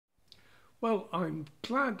Well, I'm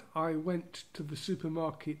glad I went to the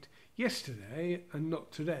supermarket yesterday and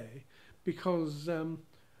not today because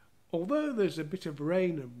although there's a bit of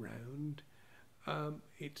rain around,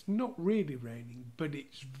 it's not really raining, but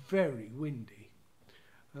it's very windy.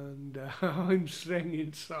 And I'm staying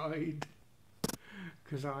inside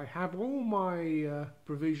because I have all my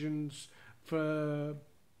provisions for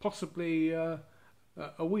possibly a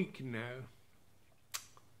week now.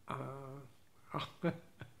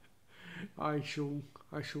 I shall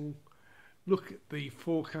look at the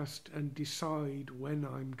forecast and decide when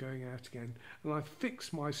I'm going out again. And I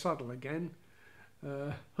fix my saddle again,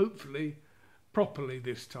 hopefully properly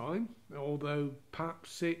this time. Although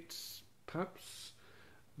perhaps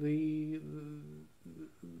the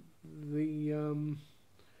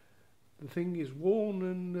the thing is worn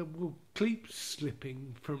and will keep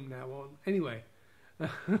slipping from now on. Anyway,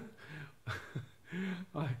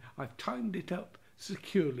 I've timed it up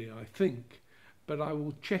securely, I think, but I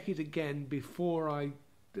will check it again before I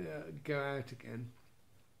go out again.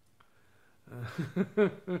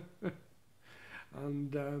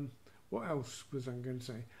 And what else was I going to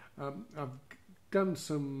say? I've done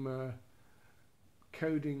some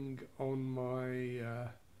coding on my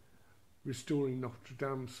Restoring Notre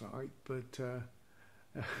Dame site, but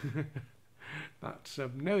that's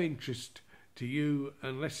of no interest to you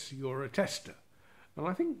unless you're a tester. And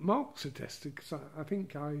I think Mark's a tester because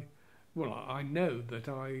I know that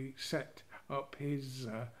I set up his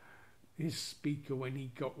speaker when he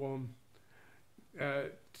got one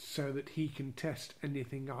so that he can test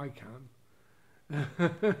anything I can.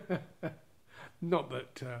 Not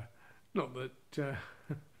that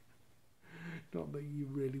you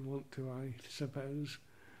really want to, I suppose.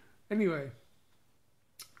 Anyway,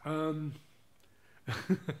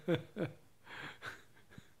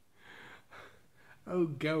 oh,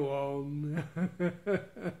 go on.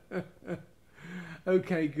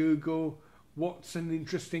 Okay, Google, what's an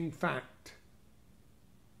interesting fact?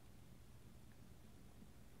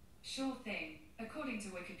 Sure thing. According to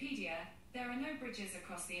Wikipedia, there are no bridges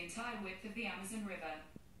across the entire width of the Amazon River.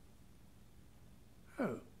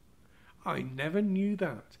 Oh, I never knew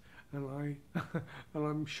that, and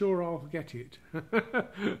I'm sure I'll get it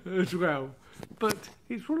as well. But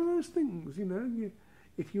it's one of those things, you know.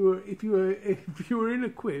 If you were in a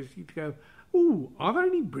quiz, you'd go, "Ooh, are there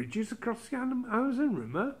any bridges across the Amazon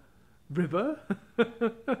River?"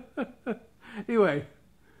 Anyway,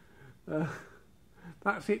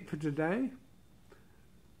 that's it for today.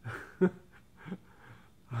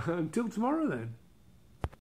 Until tomorrow then.